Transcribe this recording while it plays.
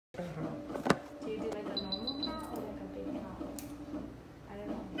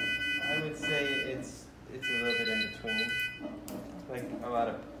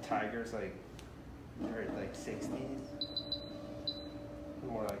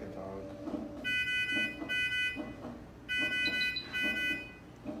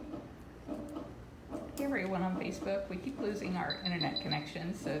Facebook. We keep losing our internet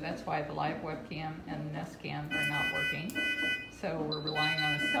connection, so that's why the live webcam and the Nest Cam are not working. So we're relying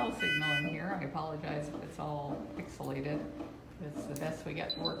on a cell signal in here. I apologize if it's all pixelated. It's the best we got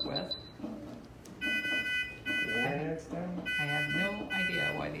to work with. The internet's down? I have no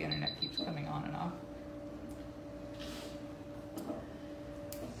idea why the internet keeps coming on and off.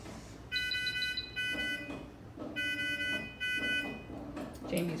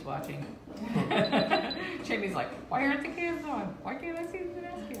 Jamie's watching. Jamie's like, why aren't the cams on? Why can't I see the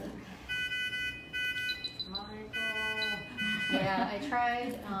Nest Cam? Yeah, I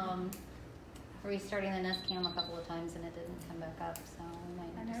tried restarting the Nest Cam a couple of times and it didn't come back up, so we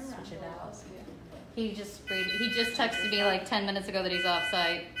might need to switch it out. He just texted me like 10 minutes ago that he's off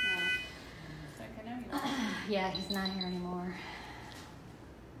site. Yeah, he's not here anymore.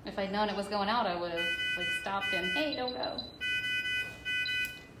 If I'd known it was going out, I would have like stopped him. Hey, don't go.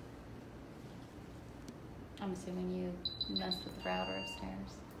 I'm assuming you messed with the router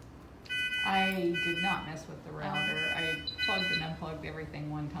upstairs. I did not mess with the router. I plugged and unplugged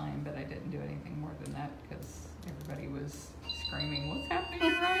everything one time, but I didn't do anything more than that because everybody was screaming, what's happening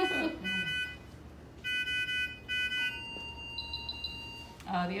in Reise?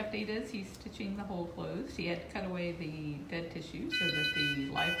 The update is he's stitching the hole closed. He had to cut away the dead tissue so that the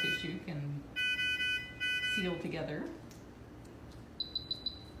live tissue can seal together.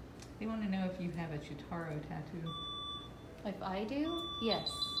 They want to know if you have a Chitaro tattoo. If I do, yes.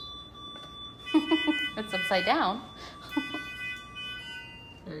 It's upside down.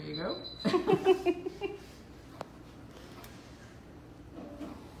 There you go.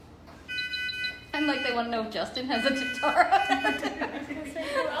 I'm like, they want to know if Justin has a Chitaro.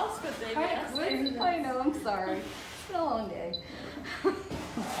 Who else could they be asking? I know, I'm sorry. It's been a long day.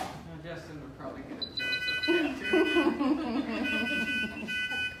 Justin would probably get a Joe tattoo.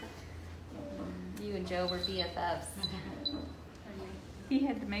 You and Joe were BFFs. He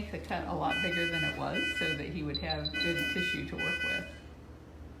had to make the cut a lot bigger than it was so that he would have good tissue to work with.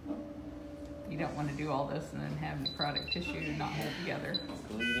 You don't want to do all this and then have necrotic tissue not hold together.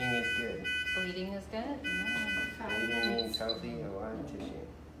 Bleeding is good. Bleeding is good? Yeah. Bleeding means healthy, a lot of tissue.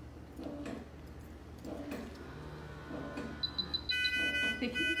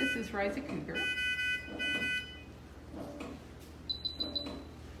 Vicki, this is Reise Cougar.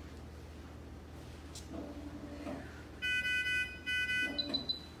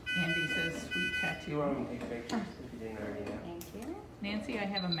 Andy says sweet tattoo. You want me to take pictures if you didn't already know? Thank you. Nancy, I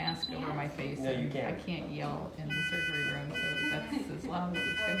have a mask over my face. No, you and can't. I can't yell in the surgery room, so that's as loud as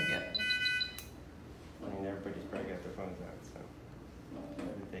it's going to get. I mean, everybody's probably got their phones out, so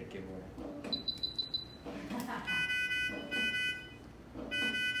every big giveaway.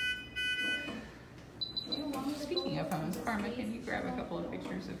 Speaking of phones, Karma, can you grab a couple of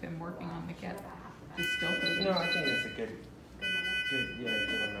pictures of him working on the cat? Just still photos. No, I think that's a good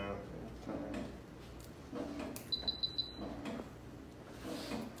amount of time.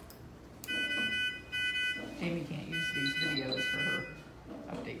 Jamie can't use these videos for her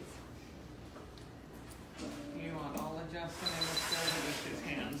updates. You want all of Justin and Mr. with his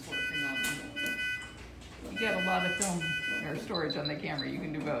hands working on them? You got a lot of film or storage on the camera. You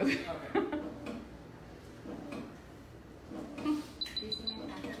can do both. Okay.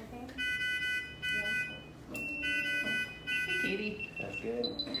 Hey, Katie. That's good.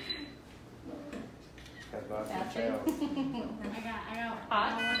 Has lots of Gotcha. trails. I got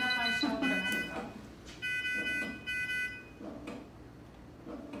Hot? one up my shoulder.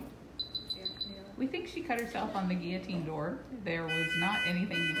 We think she cut herself on the guillotine door. There was not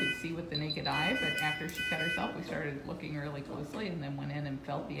anything you could see with the naked eye, but after she cut herself, we started looking really closely and then went in and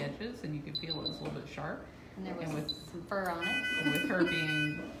felt the edges, and you could feel it was a little bit sharp. And there was And with- some fur on it. And with her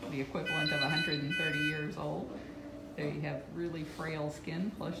being the equivalent of 130 years old, there you have really frail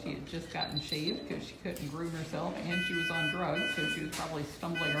skin, plus she had just gotten shaved because she couldn't groom herself, and she was on drugs, so she was probably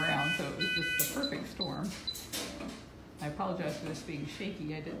stumbling around, so it was just the perfect storm. I apologize for this being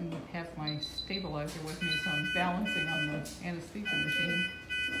shaky. I didn't have my stabilizer with me, so I'm balancing on the anesthesia machine.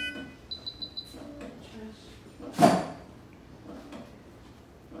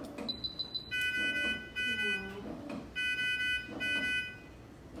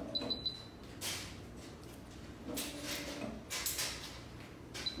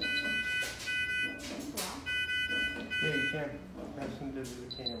 Yeah, you can. Have some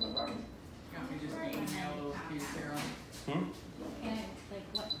visiting in the box. You want me just to email those to you, Sarah? And it's like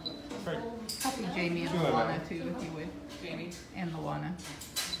what? Right. Copy Jamie and Two of them. Luana too, if you would, Jamie? and Luana.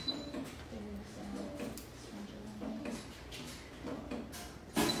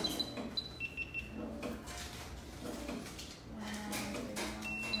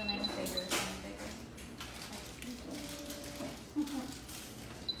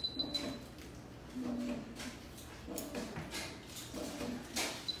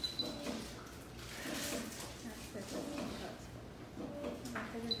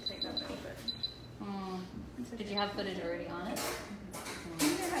 you have footage already on it? Do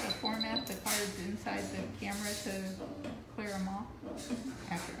you know how to format the cards inside the camera to clear them off?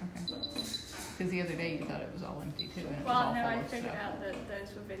 After, okay. Because the other day you thought it was all empty too, and it was Well, all no, full I of figured stuff. out that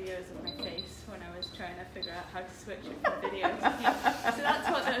those were videos of my face when I was trying to figure out how to switch it from video to camera. So that's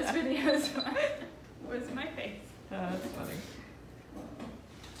what those videos were, was my face. That's funny.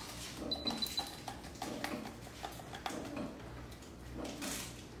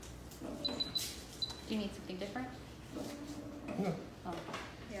 Do you need something different? No. Oh.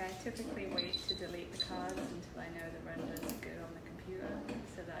 Yeah, I typically wait to delete the cards until I know the render's good on the computer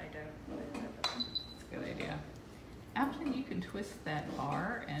so that I don't lose everything. That's a good idea. After you can twist that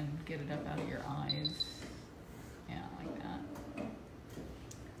bar and get it up out of your eyes. Yeah, like that.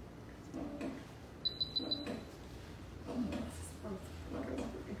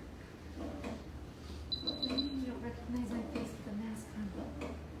 You don't recognize my face with the mask on.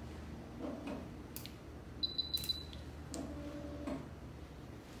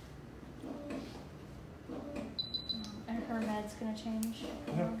 Are her meds gonna change?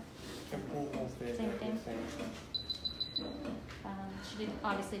 No. Everything will stay Same exactly thing? the same. She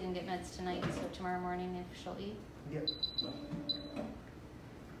obviously didn't get meds tonight, so tomorrow morning if she'll eat. Yep.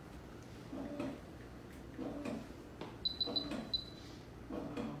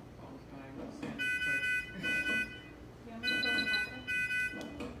 Boorstein was in quick. You want me to pull it back?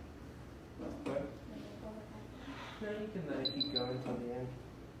 But no, you can let it keep going till the end.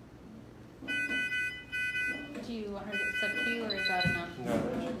 Do you want her to get sub-Q or is that enough? No, that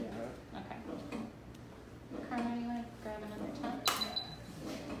should be enough. Okay. Carmen, you want to grab another tub?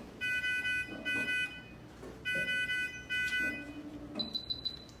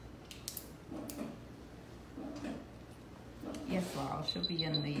 Yes, Laurel, she'll be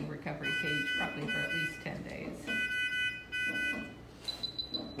in the recovery cage probably for at least 10 days.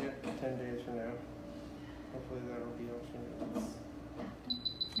 Yep, 10 days from now. Hopefully that'll be all she needs.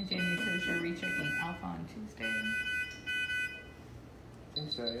 And Jamie says you're rechecking Alpha on Tuesday. I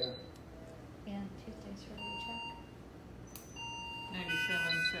think so, yeah. Yeah, Tuesday's for recheck.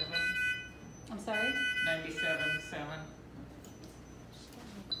 97.7. I'm sorry? 97.7.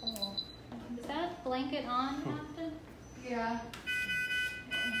 Cool. Is that blanket on, Captain? Yeah.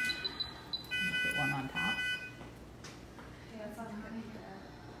 Put one on top. Yeah, it's on my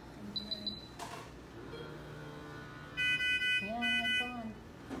Yeah, it's on.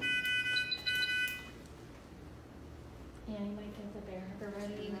 Yeah, you might get the bear hugger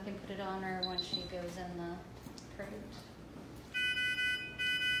ready. We can put it on her when she goes in the crate.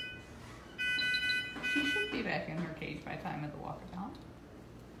 She should be back in her cage by time of the walkabout.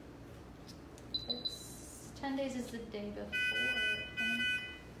 It's 10 days is the day before, I think.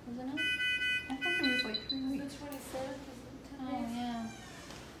 Isn't it? I thought there was like 3 The weeks. 27th is the 10 Oh, days. yeah.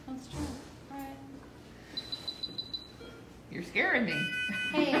 That's true. Alright. You're scaring me.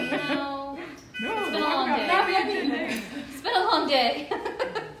 Hey, you know, No, it's the been a long walkabout. day. Not yet 10 days. It's been a long day.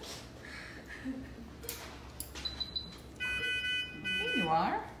 Here you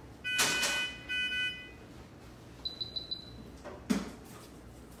are.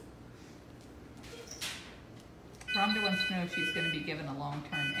 Rhonda wants to know if she's going to be given a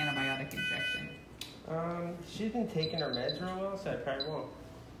long-term antibiotic injection. She's been taking her meds real well, so I probably won't.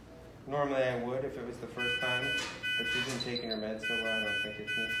 Normally I would if it was the first time, but she's been taking her meds so well, I don't think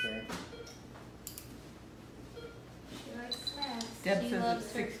it's necessary. She likes snacks. Deb She says loves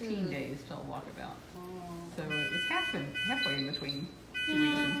it's her 16 food. days till walkabout. Oh, So it was halfway in between 2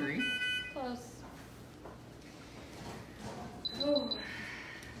 weeks and 3. close. Oh.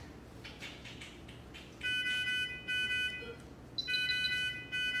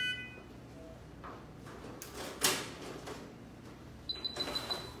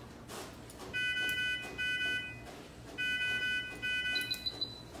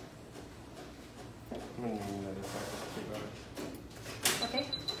 I'm gonna need another package too, but Okay.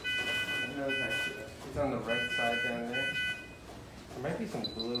 another package. It's on the right side down there. There might be some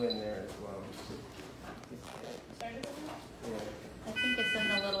glue in there as well. Sorry, Yeah. I think it's in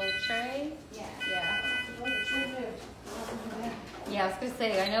the little tray. Yeah. Yeah. What a true dude. Yeah, I was gonna say,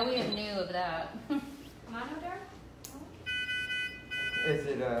 I know we knew of that. Monodar? Is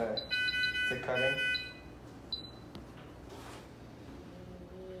it it's a cutting?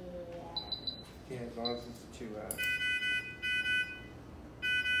 Yeah, as long as it's too It's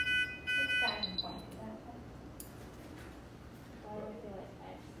back in point. I would feel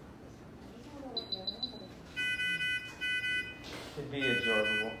like it'd be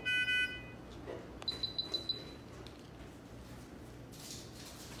absorbable.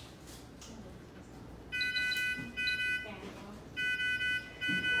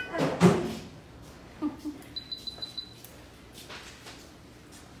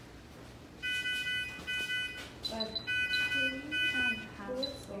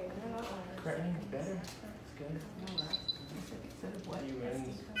 Crying better. It's good. Instead of what?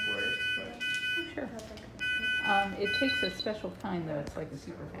 UN's worse, but Sure. It takes a special kind though. It's like a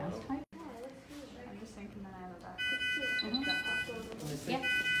super fast type. I'm just thinking that I have a back. Mhm. let me see. Yeah,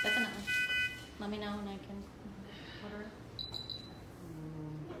 definitely. Let me know and I can order it.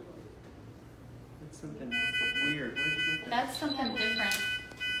 It's something weird. Where'd you get that? That's something different.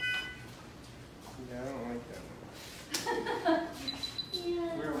 Yeah, I don't like that one.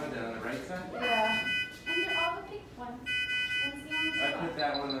 Yeah. Where was that? On the right side? Yeah. Under all the pink ones. What's the ones I put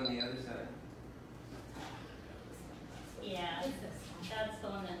that one on the other side. Yeah, that's the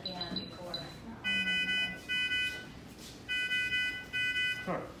one that we had before.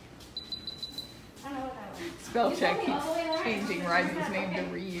 Huh. I don't know what that was. Spell You check told me all the way keeps around. changing Rise's name to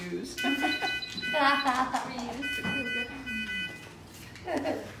reused.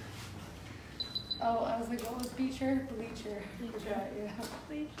 Oh, I was like, what was Beecher? Bleacher. Forgot, yeah.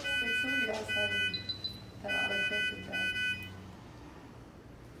 Like somebody else had that autocorrected down.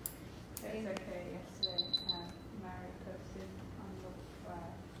 It's okay. Yesterday, Mary posted on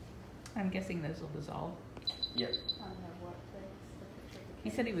the I'm guessing those will dissolve. Yep. on the workplace the picture of the He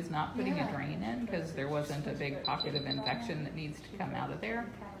kid. said he was not putting Yeah. a drain in because there wasn't a big pocket of infection that needs to come out of there.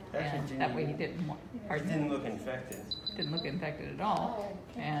 And Actually, that way he didn't want, It pardon didn't me, look infected. didn't look infected at all. Oh,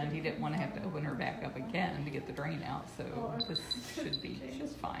 And he didn't want to have to open her back up again to get the drain out, so this should be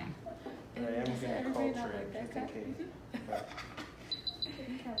just fine. But I am Is gonna everybody not culture it like just that in guy? case. But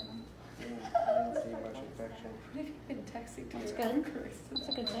Didn't kill them. I didn't see much infection. What have you been texting to That's your good. autocorrect? That's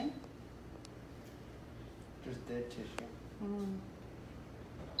a good thing. Just dead tissue.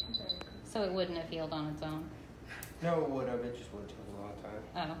 So it wouldn't have healed on its own. No, it would have. It just would take a long time.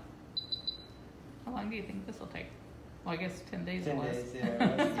 Oh. How long do you think this will take? Well, I guess 10 days it 10 was. days, yeah,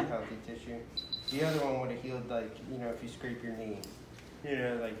 once you get healthy tissue. The other one would have healed, like, you know, if you scrape your knee. You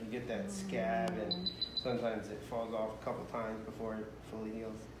know, like you get that scab and sometimes it falls off a couple times before it fully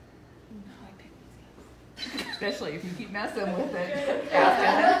heals. Especially if you keep messing with it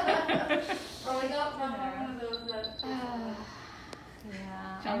after. Oh, we got one of those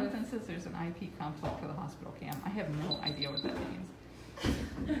Yeah. Jonathan says there's an IP conflict for the hospital cam. I have no idea what that means.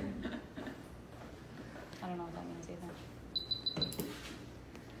 I don't know what that means either.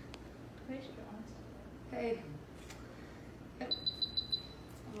 We should be honest. Hey. Yep.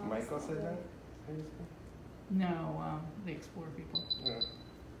 Michael said that? No, the Explorer people. Yeah.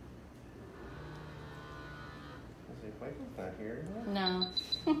 I was like, Michael's not here. No.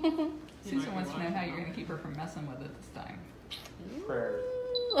 Susan wants to know how you're going to keep her from messing with it this time. Prayers.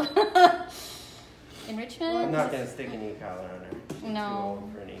 Enrichment? I'm not going to stick an e-collar on her. She's No. too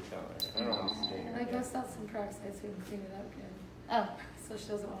old for an e-collar. I don't want to sting And her. I bust out some peroxide so we can clean it up again. Oh, So she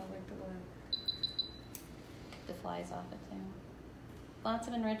doesn't want to lick the blood. the flies off it too. Lots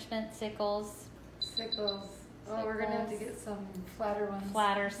of enrichment, sickles, Sickles. Oh, we're gonna have to get some flatter ones.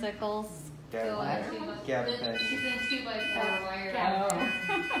 flatter sickles. Gab- Gab pen. She's in 2x4 wire. Oh.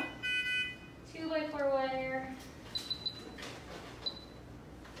 2x4 wire.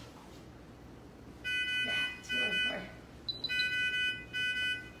 Yeah, 2x4.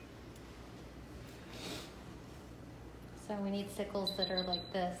 So we need sickles that are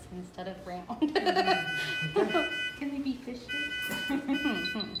like this instead of round. Can they be fish shaped?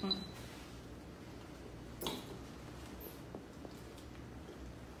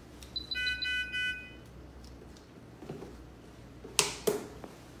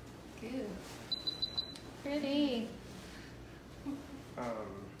 Good. Pretty. Do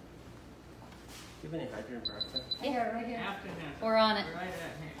you have any hydrogen peroxide? Yeah, right here. After that. We're on it. Right at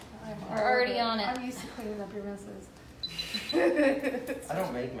here. I'm We're already on it. I'm used to cleaning up your messes. I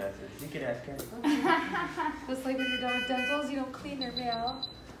don't make messes. You could ask her. Just like when you're done with dentals, you don't clean their mail.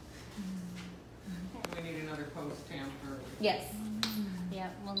 We need another post stamp for. Yes. Yeah,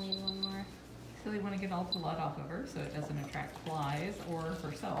 we'll need one more. So they want to get all the blood off of her so it doesn't attract flies or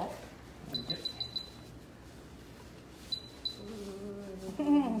herself.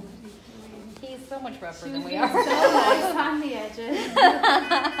 He's so much rougher She than was we being are. so nice on the edges.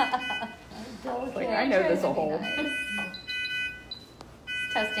 Like, I know this a hole.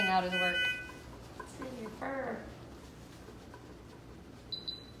 Testing out his work. It's in your fur.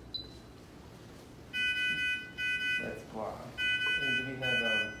 That's guava. And do we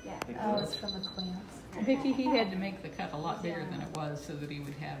have Yeah. the Oh, glue? it's from the plants. Vicky, he had to make the cut a lot bigger than it was so that he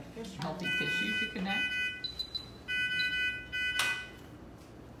would have healthy tissue to connect.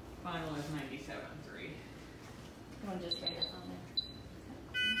 Final is 97.3. You want to just write it on there?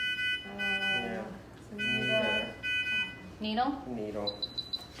 Yeah. So we need a Needle? Needle.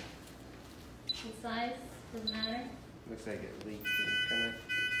 What size? Doesn't matter. Looks like it leaks and kind of.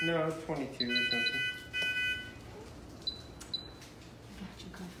 No, 22 or something. Got you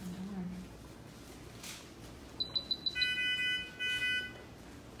covered, don't worry.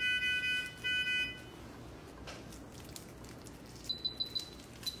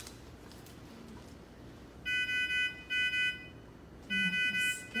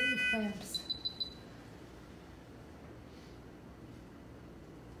 Skin clamps.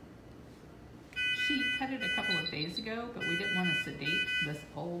 She cut it a couple of days ago, but we didn't want to sedate this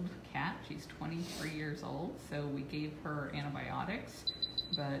old cat. She's 23 years old, so we gave her antibiotics.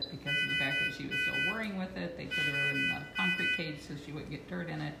 But because of the fact that she was still worrying with it, they put her in the concrete cage so she wouldn't get dirt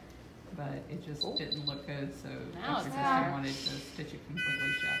in it. But it just didn't look good, so Now Dr. it's Kristen hard. wanted to stitch it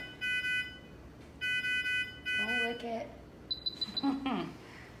completely shut. Don't lick it.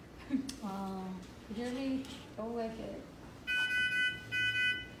 You hear me? Don't lick it.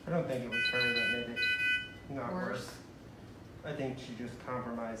 I don't think it was her that made it not Worse. worse. I think she just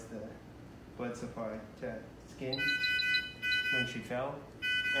compromised the blood supply to skin when she fell.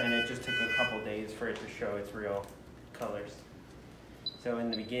 And it just took a couple days for it to show its real colors. So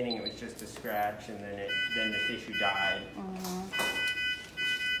in the beginning it was just a scratch, and then the tissue died.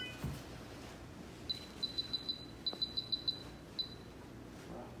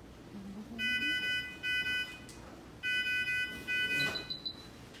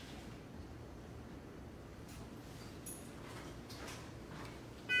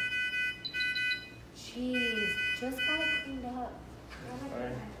 Jeez, just got it cleaned up.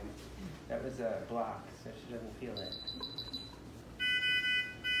 Alright. That was a block, so she doesn't feel it.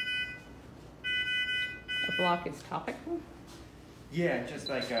 The block is topical? Yeah, just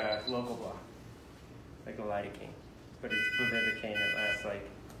like a local block, like a lidocaine, but it's bupivacaine. It lasts like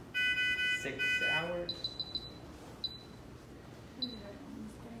 6 hours.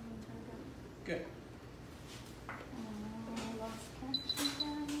 Good. Lost connection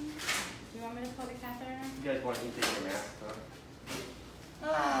again. Do you want me to pull the catheter? You guys want me to take your mask off?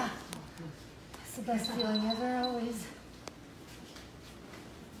 Ah, it's the best feeling ever, always.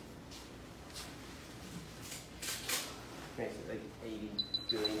 Makes it like 80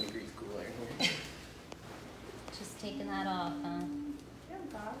 billion degrees cooler in here. Just taking that off, huh? Yeah,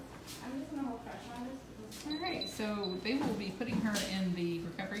 God. I'm just gonna hold pressure on this. All right, so they will be putting her in the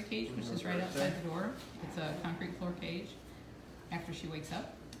recovery cage, which is right outside the door. It's a concrete floor cage after she wakes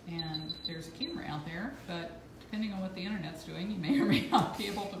up. And there's a camera out there, but depending on what the internet's doing, you may or may not be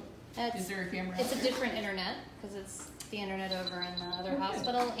able to. Is there a camera out It's a there? different internet, because it's the internet over in the other Okay.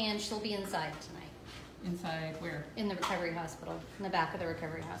 hospital, and she'll be inside tonight. Inside where? In the recovery hospital, in the back of the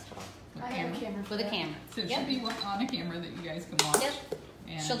recovery hospital. With I have a camera. With a camera. So Yep. she'll be on a camera that you guys can watch. Yep.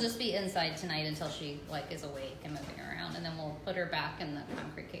 And She'll just be inside tonight until she is awake and moving around, and then we'll put her back in the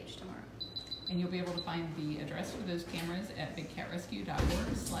concrete cage tomorrow. And you'll be able to find the address for those cameras at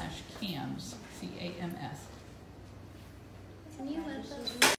bigcatrescue.org/cams, CAMS. Can you let us?